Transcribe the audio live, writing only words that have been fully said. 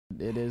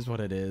it is what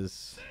it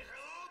is.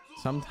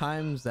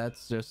 Sometimes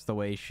that's just the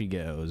way she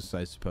goes,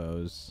 I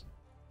suppose.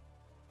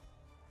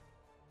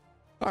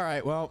 All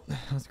right, well,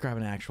 let's grab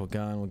an actual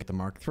gun. We'll get the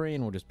Mark III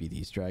and we'll just beat the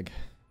Easter egg.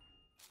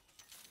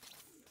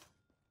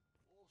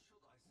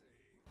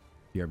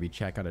 BRB,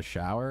 check out a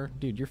shower.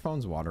 Dude, your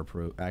phone's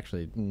waterproof.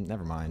 Actually,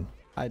 never mind.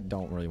 I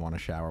don't really want to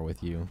shower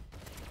with you.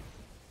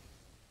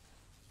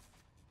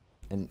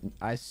 And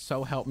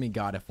so help me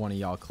God if one of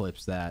y'all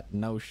clips that.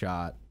 No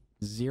shot.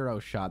 Zero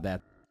shot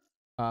that.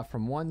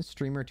 From one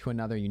streamer to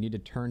another, you need to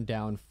turn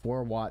down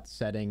 4-watt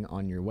setting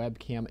on your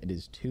webcam. It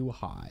is too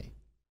high.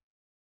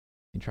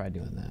 You try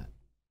doing that.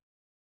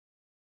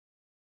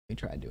 You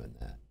try doing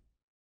that.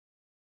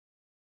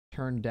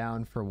 Turn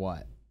down for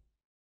what?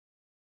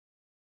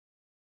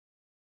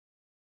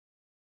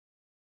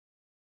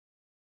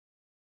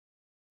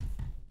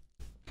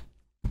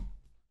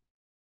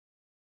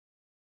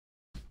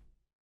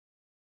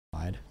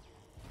 Lied.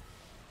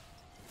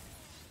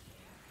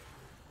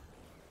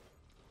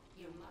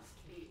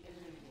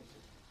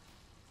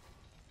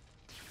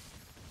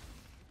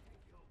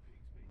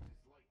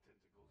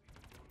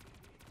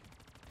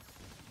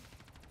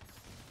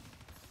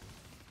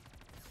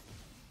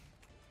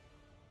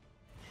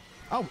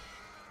 Oh,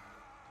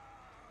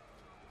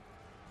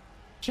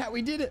 chat,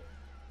 we did it.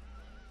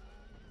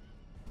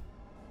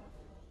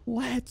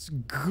 Let's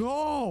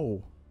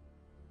go.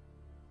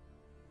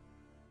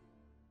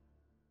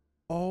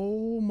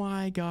 Oh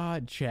my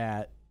God,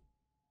 chat.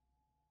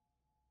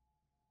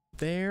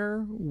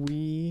 There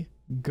we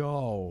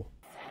go.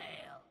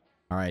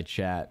 All right,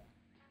 chat.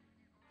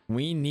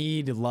 We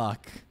need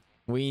luck.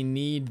 We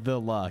need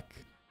the luck.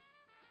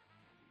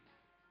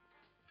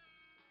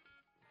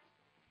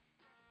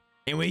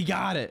 And we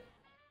got it.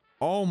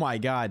 Oh my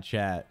God,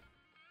 chat.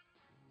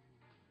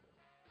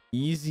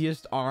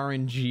 Easiest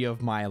RNG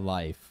of my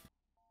life.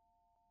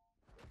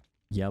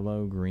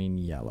 Yellow, green,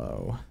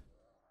 yellow.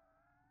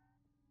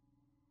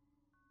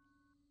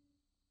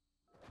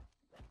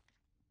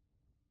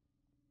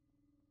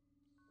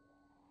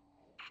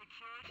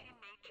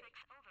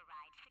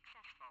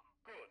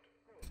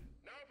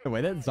 The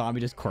way that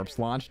zombie just corpse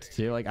launched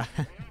too, like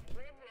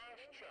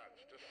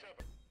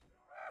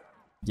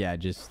yeah,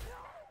 just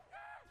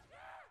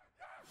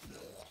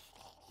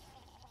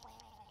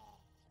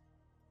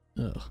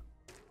ugh.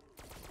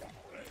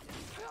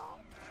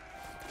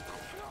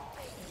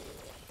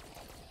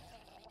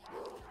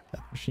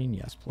 That machine,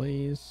 yes,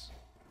 please.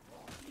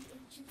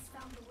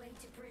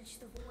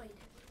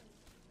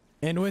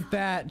 And with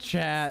that,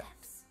 chat,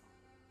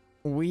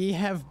 we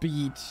have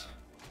beat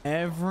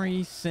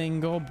every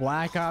single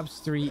Black Ops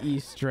 3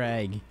 Easter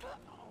egg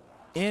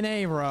in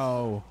a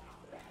row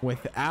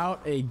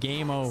without a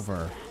game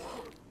over.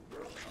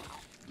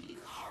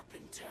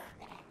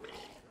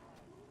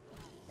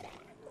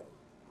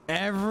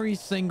 Every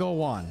single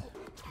one.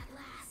 At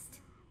last,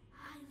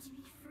 I'm to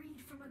be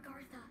freed from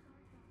Agartha.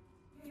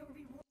 Your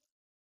reward.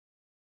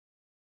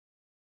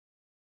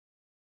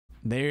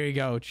 There you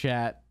go,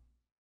 chat.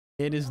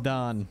 It is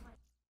done.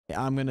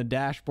 I'm gonna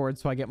dashboard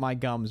so I get my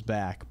gums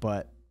back,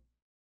 but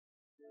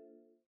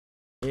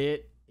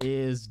it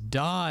is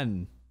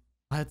done.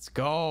 Let's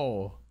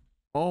go.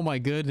 Oh my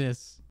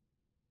goodness.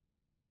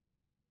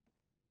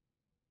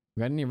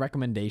 Got any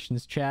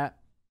recommendations, chat?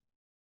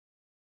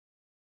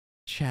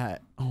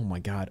 Chat, oh my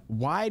God.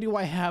 Why do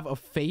I have a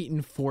Fate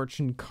and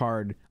Fortune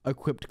card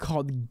equipped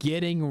called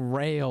Getting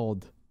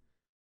Railed?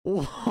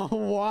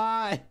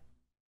 Why?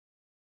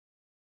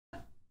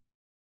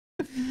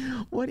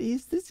 What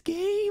is this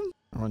game?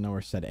 I don't know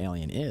where said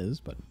alien is,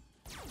 but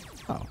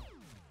oh.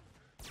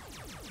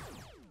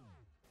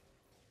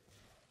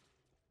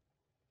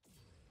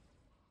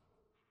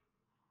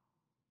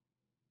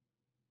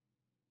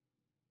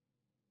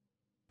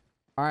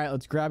 All right,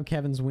 let's grab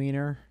Kevin's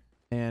wiener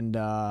and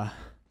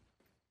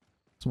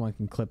someone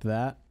can clip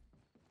that.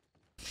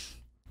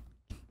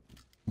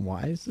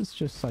 Why is this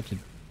just such a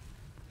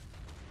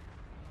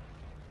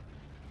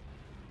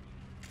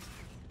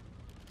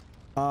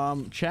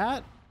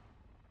chat?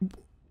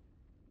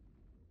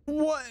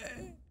 What?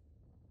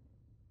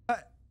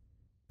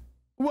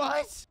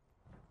 What?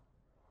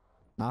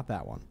 Not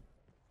that one.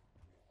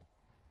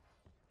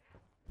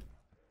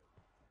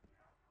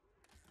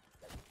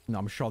 No,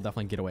 I'm sure I'll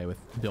definitely get away with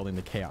building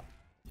the chaos.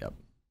 Yep.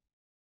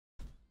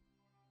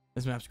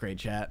 This map's great,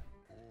 chat.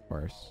 Of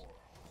course.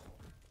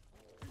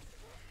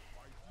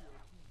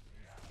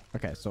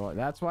 Okay, so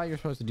that's why you're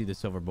supposed to do the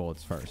silver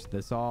bullets first.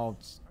 This all...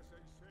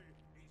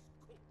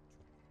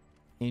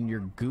 And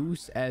your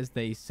goose, as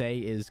they say,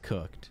 is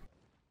cooked.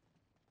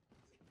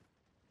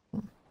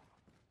 Let's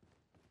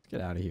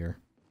get out of here.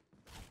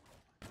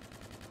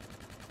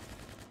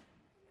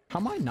 How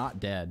am I not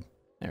dead?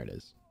 There it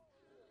is.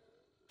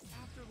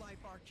 Afterlife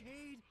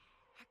Arcade,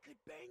 I could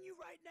bang you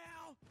right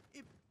now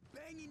if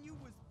banging you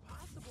was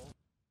possible.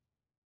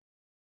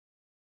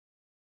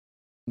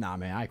 Nah,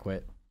 man, I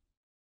quit.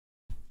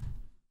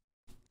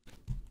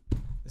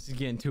 This is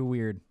getting too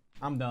weird.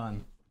 I'm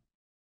done.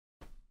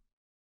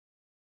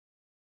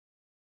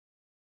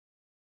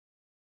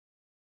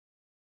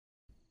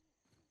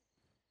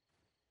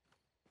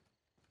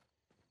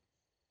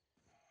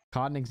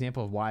 Caught an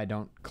example of why I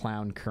don't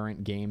clown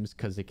current games,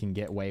 because it can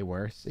get way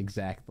worse.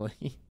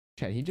 Exactly.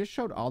 Chat, he just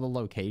showed all the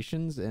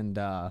locations, and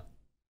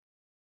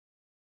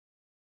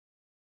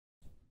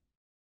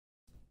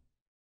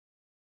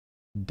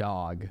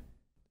dog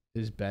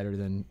is better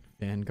than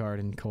Vanguard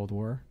in Cold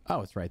War.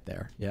 Oh, it's right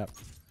there. Yep.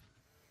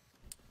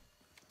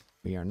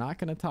 We are not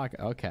going to talk.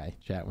 Okay,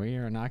 chat. We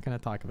are not going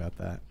to talk about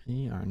that.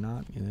 We are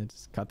not going to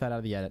just cut that out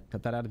of the edit.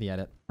 Cut that out of the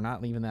edit. We're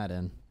not leaving that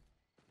in.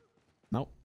 Nope.